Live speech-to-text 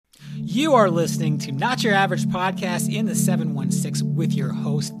You are listening to Not Your Average Podcast in the 716 with your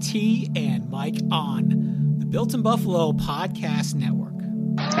host T and Mike on the Built in Buffalo Podcast Network.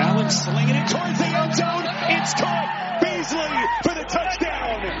 Allen slinging it towards the end zone. It's caught. Beasley for the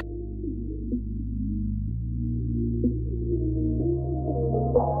touchdown.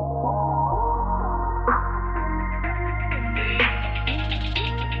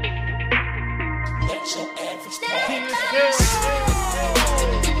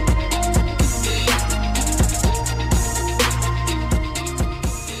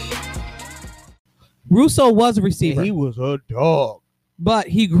 Russo was a receiver. He was a dog. But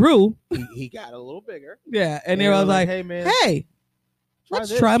he grew. He got a little bigger. Yeah. And they were like, hey, man,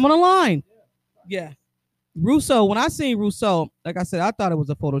 let's try him on the line. Yeah. Russo, when I seen Russo, like I said, I thought it was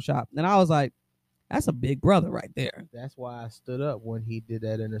a Photoshop. And I was like, that's a big brother right there. That's why I stood up when he did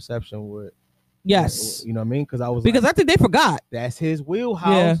that interception with. Yes. You know what I mean? Because I think they forgot. That's his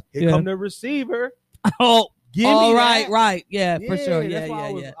wheelhouse. Yeah, Here come the receiver. Oh, Give me right, that. right. Yeah, for sure. That's Yeah,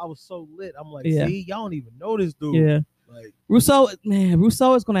 why I was so lit. I'm like, Yeah. see, y'all don't even know this dude. Yeah. Like, Russo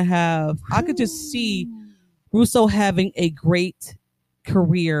is going to have, I could just see Russo having a great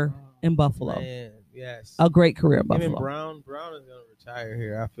career in Buffalo. man, yes. A great career in Him Buffalo. and Brown is gonna retire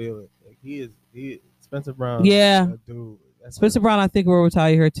here. I feel it. Like he is Spencer Brown. Yeah. Dude. That's Spencer Brown, I think will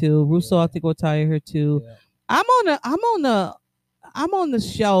retire here too. Russo, I think will retire here too. Yeah. I'm on the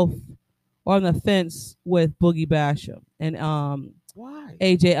shelf or on the fence with Boogie Basham and Why?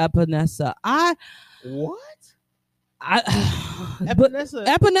 AJ Epinesa. What? Epinesa.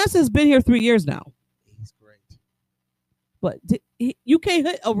 Epinesa's been here 3 years now. He's great. But you can't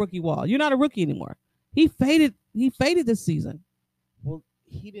hit a rookie wall. You're not a rookie anymore. He faded this season. Well,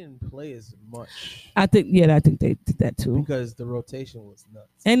 he didn't play as much. I think they did that too. Because the rotation was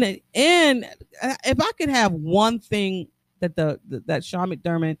nuts. And if I could have one thing that Sean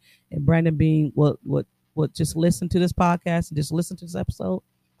McDermott and Brandon Beane would just listen to this podcast and just listen to this episode,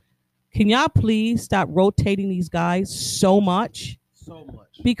 can y'all please stop rotating these guys so much? So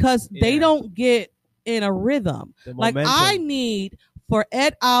much. Because they don't get in a rhythm. Like I need for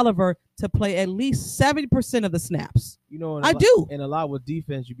Ed Oliver to play at least 70% of the snaps. You know, I do. And a lot with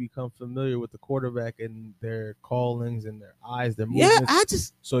defense, you become familiar with the quarterback and their callings and their eyes, their movements. Yeah,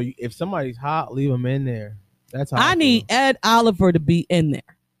 So if somebody's hot, leave them in there. That's how I need Ed Oliver to be in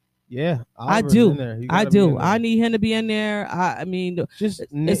there. Yeah, I do. I need him to be in there. I mean, just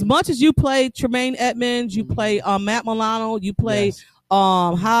as much as you play Tremaine Edmonds, you play Matt Milano, you play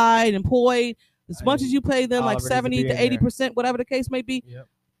Hyde and Poyd. As much as you play them like 70 to 80%, whatever the case may be,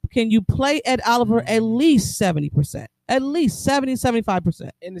 can you play Ed Oliver at least 70%? At least 70, 75%.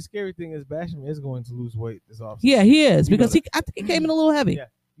 And the scary thing is Basham is going to lose weight this offseason. Yeah, he is because I think he came in a little heavy. Yeah,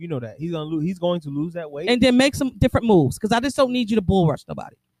 you know that. He's going to lose that weight. And then make some different moves because I just don't need you to bull rush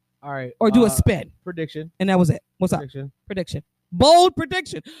nobody. All right. Or do a spin. Prediction. And that was it. What's up? Prediction. Bold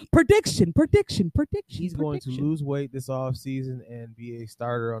prediction. Prediction. He's going to lose weight this offseason and be a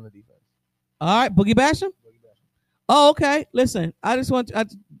starter on the defense. All right, Boogie Basham? Oh, okay. Listen,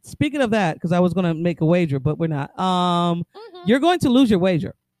 speaking of that, because I was going to make a wager, but we're not. You're going to lose your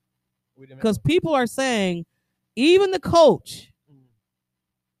wager. Because people are saying, even the coach,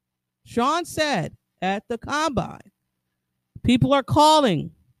 Sean said at the combine, people are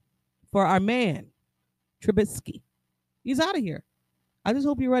calling for our man, Trubisky. He's out of here. I just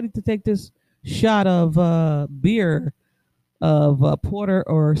hope you're ready to take this shot of beer of porter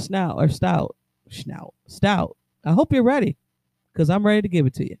or stout. I hope you're ready because I'm ready to give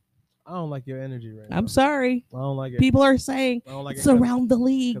it to you. I don't like your energy right now. I'm sorry. I don't like it. People are saying it's around the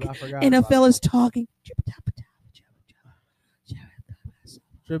league. NFL is talking.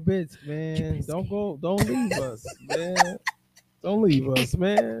 Trubisky, man. Don't leave us, man. Don't leave us,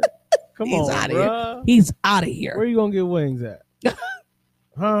 man. Come on, bro. He's out of here. Where you gonna get wings at?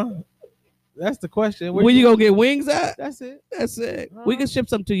 Huh? That's the question. Where you gonna get wings at? That's it. Huh? We can ship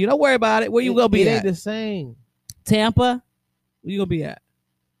some to you. Don't worry about it. Where you gonna be at? It ain't the same. Tampa. Where you gonna be at?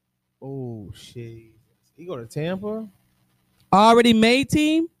 Oh shit. You go to Tampa? Already made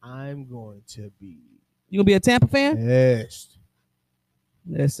team? I'm going to be. You gonna be a Tampa fan? Yes.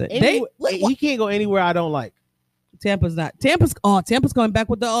 That's it. He can't go anywhere I don't like. Tampa's coming back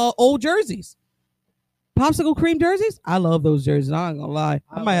with the old jerseys. Popsicle cream jerseys? I love those jerseys. I ain't gonna lie.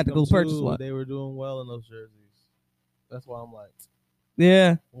 I might have to go purchase one. They were doing well in those jerseys. That's why I'm like,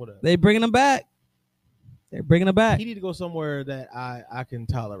 yeah. Whatever. They bringing them back. They're bringing them back. He need to go somewhere that I can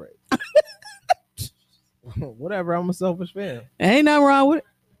tolerate. Whatever. I'm a selfish fan. Ain't nothing wrong with it.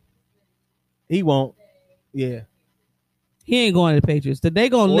 He won't. Yeah. He ain't going to the Patriots. They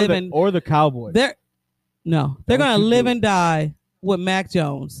gonna live or the Cowboys. They're gonna live and die with Mac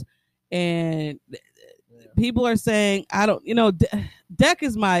Jones. and people are saying I don't. Deck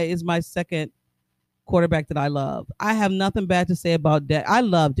is my second quarterback that I love. I have nothing bad to say about Deck. I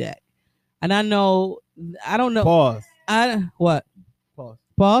love Deck, and I don't know. Pause. What?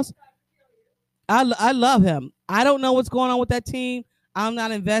 Pause. I love him. I don't know what's going on with that team. I'm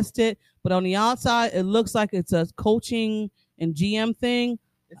not invested, but on the outside, it looks like it's a coaching and GM thing.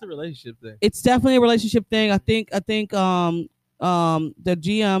 It's a relationship thing. It's definitely a relationship thing. I think the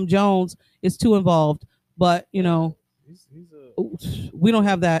GM Jones is too involved, but we don't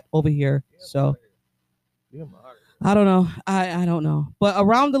have that over here. So I don't know. I don't know. But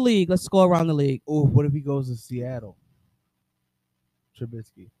around the league, let's go around the league. Oh, what if he goes to Seattle?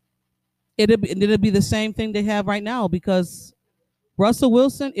 Trubisky. It'll be the same thing they have right now because Russell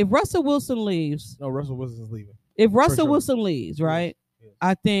Wilson. If Russell Wilson leaves, no, Russell Wilson's leaving. If Russell Wilson leaves, right? Yes.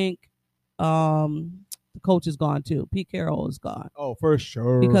 I think the coach is gone too. Pete Carroll is gone. Oh, for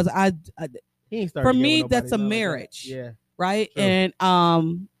sure. Because for me, that's a marriage. That. Yeah. Right. True. And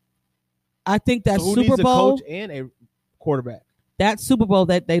I think that who Super needs Bowl a coach and a quarterback. That Super Bowl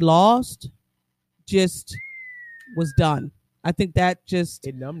that they lost just was done. I think that just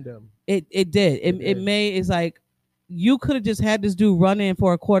it numbed them. It did. It's like you could have just had this dude run in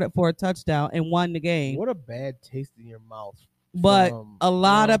for a touchdown and won the game. What a bad taste in your mouth. But a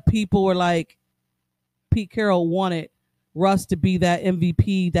lot of people were like, Pete Carroll wanted Russ to be that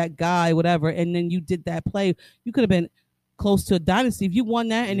MVP, that guy, whatever. And then you did that play. You could have been close to a dynasty if you won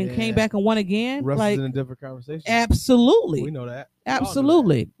that and then came back and won again. Russ is in a different conversation. Absolutely. We know that.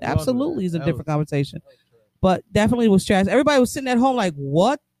 Absolutely. Absolutely is a different conversation. But definitely was trash. Everybody was sitting at home like,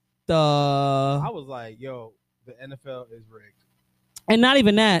 what the? I was like, yo, the NFL is rigged. And not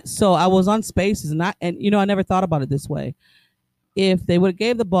even that. So I was on Spaces and I never thought about it this way. If they would have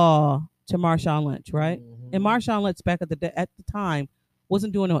gave the ball to Marshawn Lynch, right? Mm-hmm. And Marshawn Lynch back at the time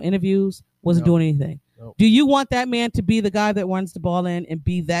wasn't doing no interviews, wasn't doing anything. Nope. Do you want that man to be the guy that runs the ball in and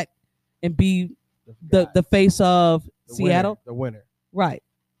be the face of Seattle? The winner. Right.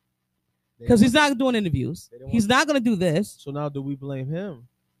 Because he's not doing interviews. He's not going to do this. So now do we blame him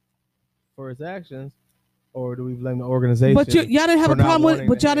for his actions or do we blame the organization? But y'all didn't have a problem with it.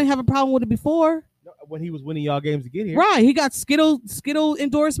 But y'all didn't have a problem with it before. No, when he was winning y'all games to get here. Right. He got Skittle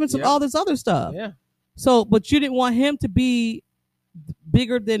endorsements and all this other stuff. Yeah. So, but you didn't want him to be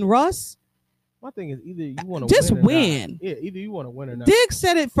bigger than Russ? My thing is either you want to just win. Yeah, either you want to win or not. Diggs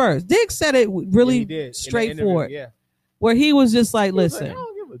said it first. Diggs said it really straightforward. Yeah. Where he was just like, listen,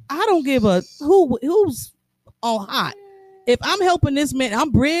 I don't give a who's on hot. If I'm helping this man, I'm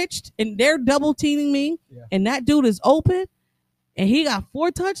bridged and they're double teaming me and that dude is open and he got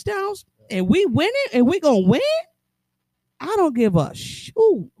 4 touchdowns and we win it and we going to win. I don't give a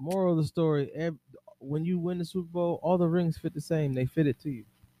shoot. Moral of the story, when you win the Super Bowl, all the rings fit the same. They fit it to you.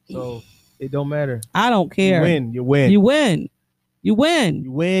 So it don't matter. I don't care. You win. You win. You win.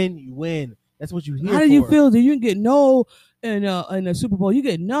 You win. You win. That's what you hear. How do you feel that you didn't get no in the Super Bowl? You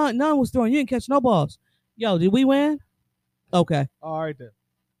get none was thrown. You didn't catch no balls. Yo, did we win? Okay. All right then.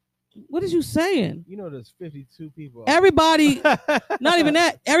 What is you saying? You know there's 52 people. Everybody, not even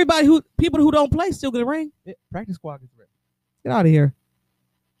that. Everybody people who don't play still get a ring. Practice squad gets a ring. Get out of here.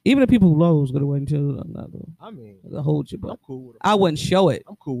 Even the people who lose get a ring too. I'm not gonna. I mean, hold you, but I'm cool with it. I wouldn't show it.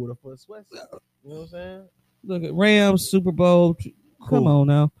 I'm cool with it for a sweat. You know what I'm saying? Look at Rams, Super Bowl. Cool. Come on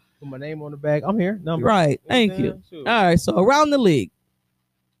now. Put my name on the bag. I'm here. Number. Right. Thank you. Sure. All right. So around the league,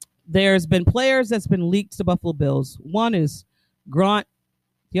 there's been players that's been leaked to Buffalo Bills. One is Grant.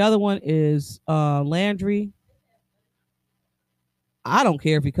 The other one is Landry. I don't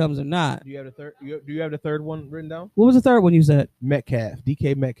care if he comes or not. Do you have the third? Do you have the third one written down? What was the third one you said? Metcalf.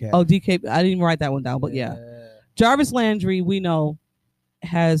 DK Metcalf. Oh, DK. I didn't even write that one down, but yeah. Jarvis Landry, we know,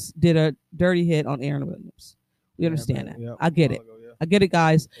 did a dirty hit on Aaron Williams. We understand that. Yep. I get it. I get it,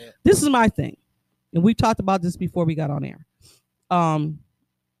 guys. Yeah. This is my thing, and we talked about this before we got on air. I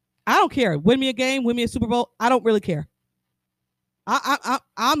don't care. Win me a game, win me a Super Bowl. I don't really care.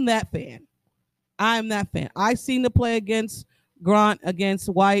 I'm that fan. I'm that fan. I seen the play against Grant against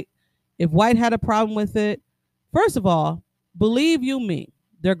White. If White had a problem with it, first of all, believe you me,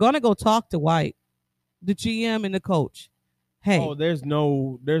 they're gonna go talk to White, the GM and the coach. Hey, there's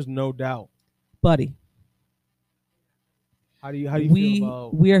no doubt, buddy. How do you feel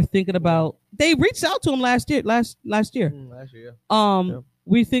about? We are thinking about. They reached out to him last year. Last year.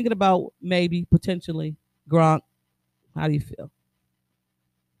 We're thinking about maybe potentially Gronk. How do you feel?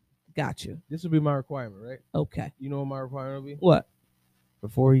 Got you. This would be my requirement, right? Okay. You know what my requirement will be? What?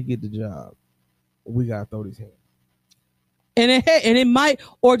 Before he get the job, we gotta throw these hands. And it might,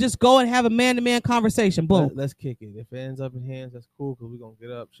 or just go and have a man-to-man conversation. Boom. Let's kick it. If it ends up in hands, that's cool because we're going to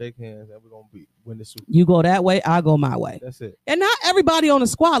get up, shake hands, and we're going to win the Super Bowl. You go that way, I go my way. That's it. And not everybody on the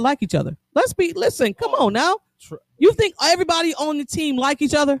squad like each other. Listen, come on now. You think everybody on the team like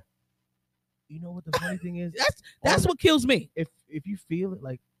each other? You know what the funny thing is? That's what kills me. If you feel it,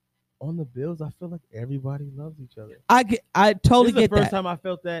 like, on the Bills, I feel like everybody loves each other. I totally get that. First time I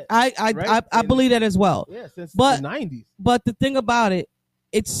felt that. I believe that as well. Yeah, since the 90s. But the thing about it,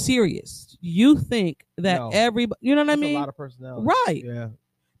 it's serious. You think that everybody, you know what I mean? A lot of personality. Right. Yeah.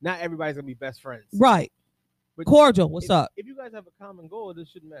 Not everybody's gonna be best friends. Right. But cordial. What's up? If you guys have a common goal, this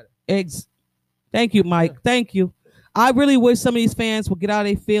shouldn't matter. Thank you, Mike. Yeah. Thank you. I really wish some of these fans would get out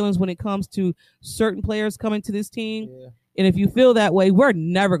of their feelings when it comes to certain players coming to this team. Yeah. And if you feel that way, we're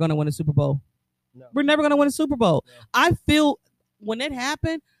never going to win a Super Bowl. No. We're never going to win a Super Bowl. No. I feel when it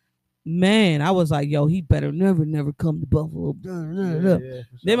happened, man, I was like, yo, he better never come to Buffalo. Yeah, sure.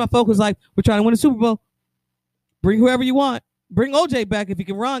 Then my folks was like, we're trying to win a Super Bowl. Bring whoever you want. Bring OJ back if he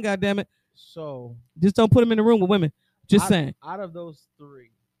can run, goddammit. So just don't put him in the room with women. Just saying. Out of those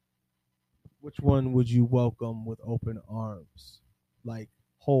three, which one would you welcome with open arms? Like,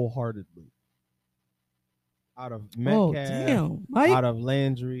 wholeheartedly? Out of Metcalf, out of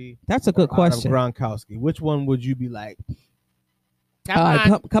Landry. That's a good question. Out of Gronkowski. Which one would you be like?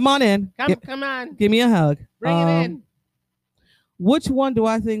 Come on in. Come on. Give me a hug. Bring it in. Which one do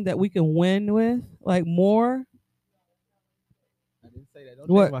I think that we can win with? Like more? I didn't say that.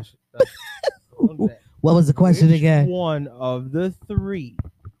 Don't take my shit. What was the question again? Which one of the three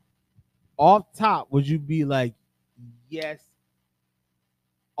off top would you be like, yes,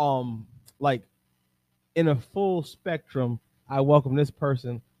 like in a full spectrum, I welcome this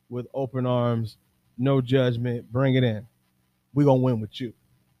person with open arms, no judgment, bring it in. We're going to win with you.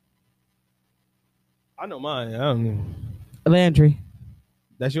 I know mine. I don't know. Landry.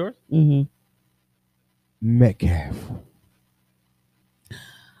 That's yours? Mm-hmm. Metcalf.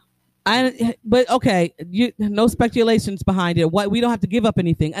 But okay, no speculations behind it. What we don't have to give up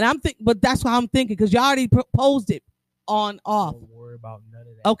anything, and but that's what I'm thinking because you already proposed it on off. Don't worry about none of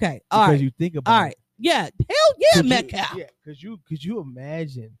that. Okay, all right. Because you think about all right. it. Yeah, hell yeah, Metcalf. Yeah, could you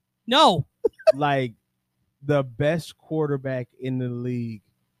imagine? No, like the best quarterback in the league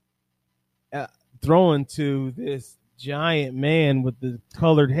throwing to this giant man with the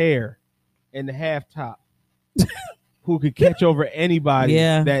colored hair and the half top. Who could catch over anybody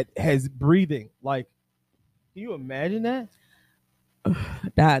that has breathing. Like, can you imagine that?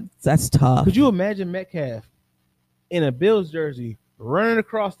 That's tough. Could you imagine Metcalf in a Bills jersey running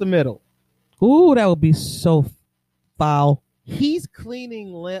across the middle? Ooh, that would be so foul. He's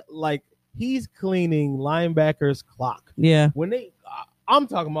cleaning linebackers' clock. Yeah. When I'm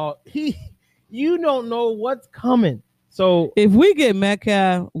talking about you don't know what's coming. So if we get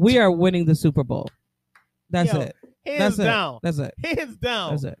Metcalf, we are winning the Super Bowl. That's it. Hands down. That's it. Hands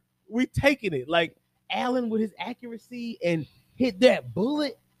down. That's it. We taking it. Like Allen with his accuracy and hit that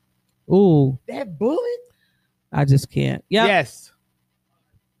bullet. Ooh. That bullet? I just can't. Yeah. Yes.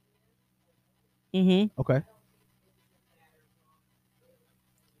 Mm-hmm. Okay.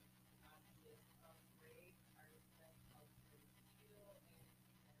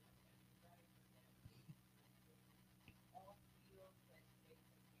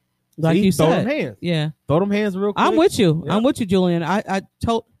 Like you said, throw them hands. Yeah, throw them hands real quick. I'm with you. Yeah. I'm with you, Julian. I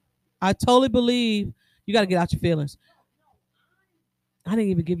totally believe you got to get out your feelings. I didn't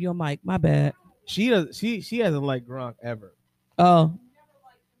even give you a mic. My bad. She hasn't liked Gronk ever. Oh,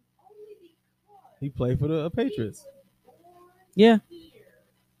 he played for the Patriots. Yeah.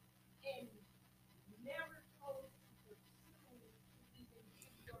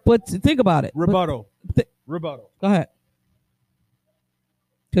 But think about it. Rebuttal. Rebuttal. Go ahead.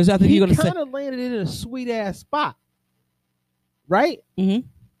 Because I think you're going to say. He kind of landed in a sweet-ass spot. Right? Mm-hmm.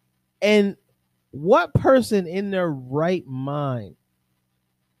 And what person in their right mind,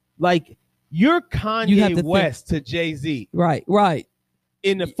 like, you're Kanye West to Jay-Z. Right.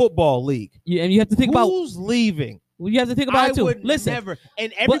 In the football league. Yeah, and you have to think about. Who's leaving? Well, you have to think about it, too. Listen. Never.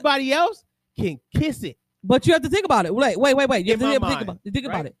 And everybody else can kiss it. But you have to think about it. Wait. You have to think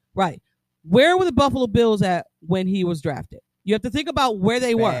about it. Right. Where were the Buffalo Bills at when he was drafted? You have to think about where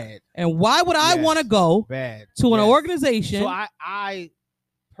they were. And why would I want to go to an organization? So I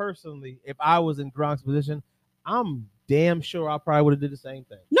personally, if I was in Gronk's position, I'm damn sure I probably would have did the same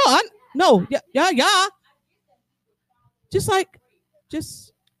thing. No. Yeah. Just like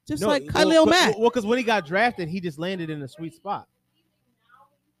Khalil Mack. Well, because when he got drafted, he just landed in a sweet spot.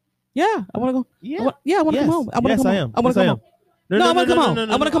 Yeah, I want to go. Yeah, I want to come home. I want to come home. No, I want to come home.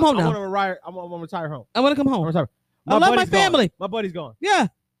 I want to come home now. I'm gonna retire home. I want to come home. I love my family. Gone. My buddy's gone. Yeah.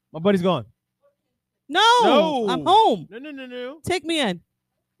 My buddy's gone. No. I'm home. No. Take me in.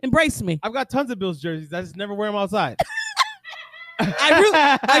 Embrace me. I've got tons of Bills jerseys. I just never wear them outside.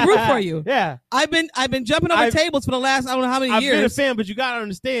 I root for you. Yeah. I've been jumping over tables for the last I don't know how many years. I've been a fan, but you gotta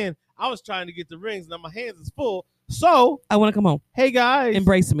understand, I was trying to get the rings, now my hands is full. So I want to come home. Hey guys.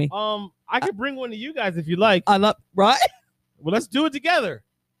 Embrace me. I could bring one to you guys if you like. I love right? Well, let's do it together.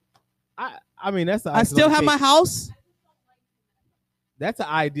 I mean that's I still have my house. That's an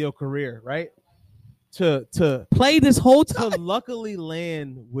ideal career, right? To play this whole time. To luckily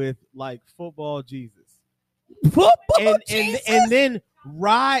land with like football Jesus. Football Jesus? And then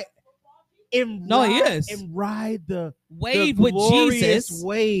ride he is. And ride the wave the with Jesus.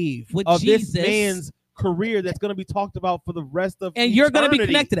 Wave with of Jesus. This man's career that's going to be talked about for the rest of and eternity. You're going to be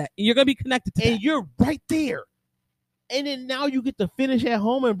connected to that. You're going to be connected to and that. You're right there. And then now you get to finish at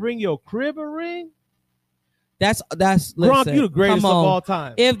home and bring your crib a ring. That's Gronk, listen, you the greatest of all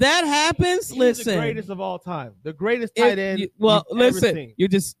time. If that happens, He's listen, the greatest of all time. The greatest tight end. Listen,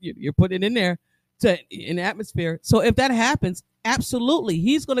 you're putting it in there in the atmosphere. So if that happens, absolutely,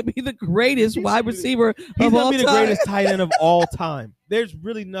 he's going to be the greatest wide receiver of all time. He's going to be the greatest tight end of all time. There's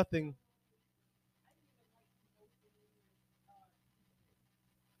really nothing.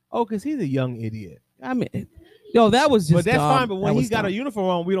 Oh, because he's a young idiot. I mean, that was just. But that's dumb. fine. But when he's got a uniform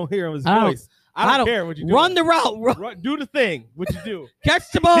on, we don't hear his voice. I don't care what you do. Run the route. Do the thing. What you do.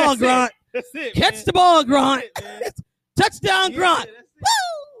 Catch the ball, Grunt. That's it. Catch the ball, Grunt. Touchdown, Grunt.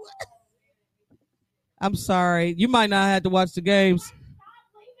 I'm sorry. You might not have to watch the games.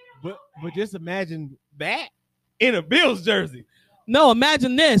 But just imagine that in a Bills jersey. No,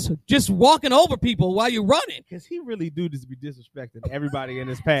 imagine this. Just walking over people while you're running. Because he really do just be disrespecting everybody in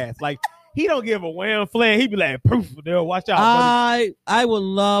his path. Like, he don't give a wham flag. He be like, poof, they'll watch out. I would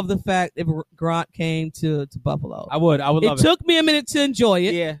love the fact if Grunt came to Buffalo. I would love it. It took me a minute to enjoy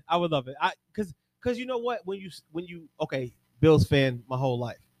it. Yeah, I would love it. Because you know what? When you okay, Bills fan my whole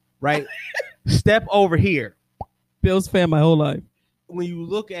life, right? Step over here. Bills fan my whole life. When you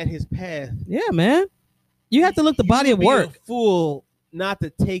look at his path. Yeah, man. You have to look the body of work. A fool not to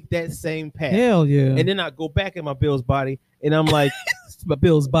take that same path. Hell yeah. And then I go back in my Bills body and I'm like, my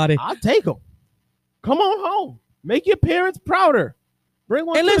Bills body. I'll take them. Come on home. Make your parents prouder. Bring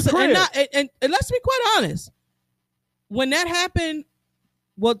one to the crib. And let's be quite honest. When that happened,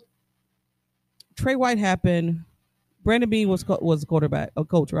 Trey White happened. Brandon Beane was the quarterback, a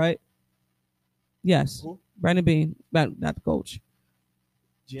coach, right? Yes. Who? Brandon Beane, not the coach.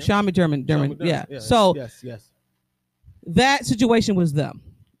 Jim? Sean McDermott. Yeah. So yes. That situation was them.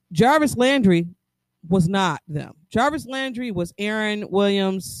 Jarvis Landry was not them. Jarvis Landry was Aaron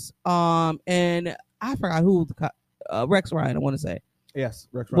Williams, and I forgot who Rex Ryan. I want to say yes,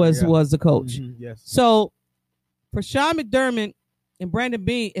 Rex Ryan was the coach. Mm-hmm, yes. So for Sean McDermott and Brandon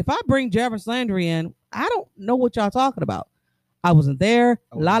Beane, if I bring Jarvis Landry in, I don't know what y'all talking about. I wasn't there.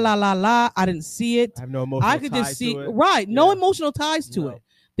 La la la la. I didn't see it. I have no emotional. I could just see no emotional ties to it.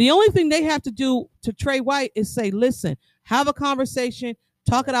 The only thing they have to do to Trey White is say, listen, have a conversation,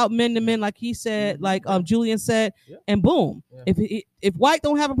 talk it out men to men, like he said, like Julian said, and boom. Yeah. If White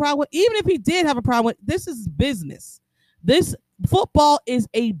don't have a problem, even if he did have a problem, this is business. This football is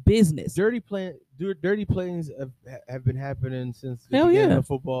a business. Dirty plays have been happening since the beginning of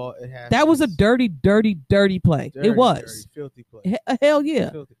football. That was a dirty play. It was dirty, filthy play. Hell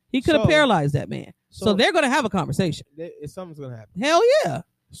yeah. Filthy. He could have paralyzed that man. So they're going to have a conversation. Something's going to happen. Hell yeah.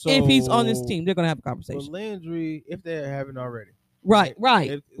 So, if he's on this team, they're going to have a conversation. But Landry, if they haven't already. Right.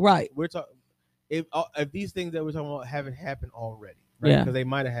 We're talking if these things that we're talking about haven't happened already, right? Because they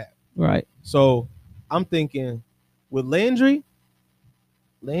might have. Right. So I'm thinking with Landry's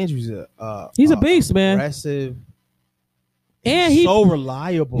he's a beast, man. Aggressive. And he's so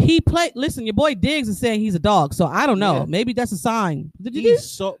reliable. He played. Listen, your boy Diggs is saying he's a dog, so I don't know. Yeah. Maybe that's a sign. He's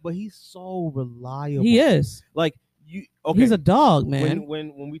so reliable. He is. Like he's a dog, man.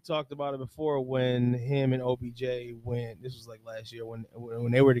 When we talked about it before, when him and OBJ this was like last year when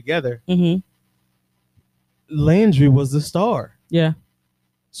they were together, Landry was the star. Yeah.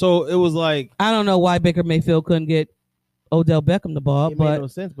 So it was like I don't know why Baker Mayfield couldn't get Odell Beckham the ball, it but made no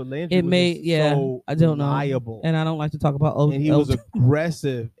sense. But Landry so I don't reliable. Know, and I don't like to talk about Odell. And he was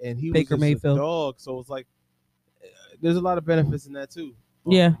aggressive, and he Baker was Mayfield. a dog. So it's like there's a lot of benefits in that too.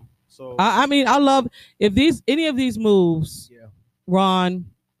 Yeah. So I mean, I love if any of these moves, Ron,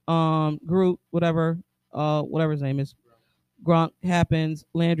 Groot, whatever his name is, Gronk happens,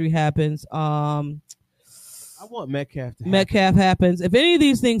 Landry happens, I want Metcalf to happen. Metcalf happens. If any of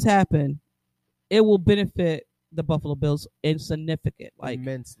these things happen, it will benefit the Buffalo Bills insignificant, like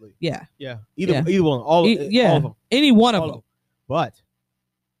immensely. Yeah. Either one, all of them. Any one of them. But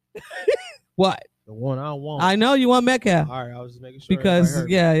what? The one I want. I know you want Metcalf. All right, I was just making sure. Because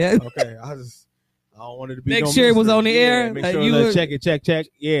yeah. Okay, I don't want it to be. Make sure it was on the air. Make sure check.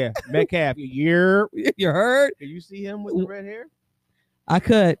 Yeah, Metcalf. You heard? Can you see him with the red hair? I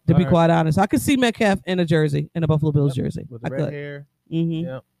could, to be quite honest. I could see Metcalf in a jersey, in a Buffalo Bills jersey. With the red hair. Mm-hmm.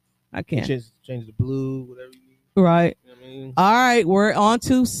 Yeah. I can. Change the blue, whatever you need. Right. You know what I mean? All right, we're on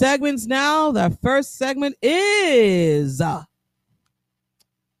to segments now. The first segment is Don't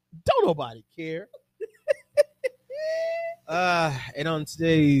Nobody Care. And on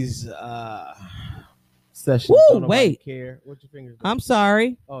today's session, Don't Nobody Care. What's your fingers doing? I'm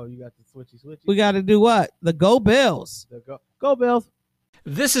sorry. Oh, you got the switchy. We got to do what? The Go Bills. Go Bills.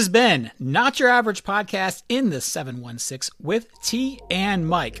 This has been Not Your Average Podcast in the 716 with T and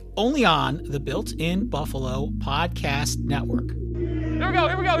Mike, only on the Built-in Buffalo Podcast Network. Here we go.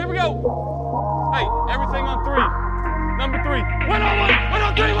 Hey, everything on 3. Number 3. 1 on 1. 1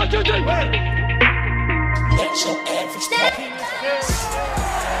 on 3. 1, 2, 3. Not your average podcast.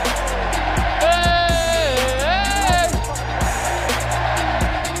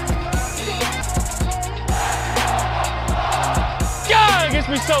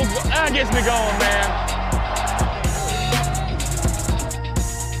 That gets me going, man.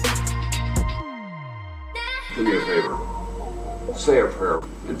 Do me a favor. Say a prayer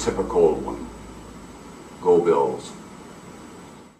in typical one. Go Bills.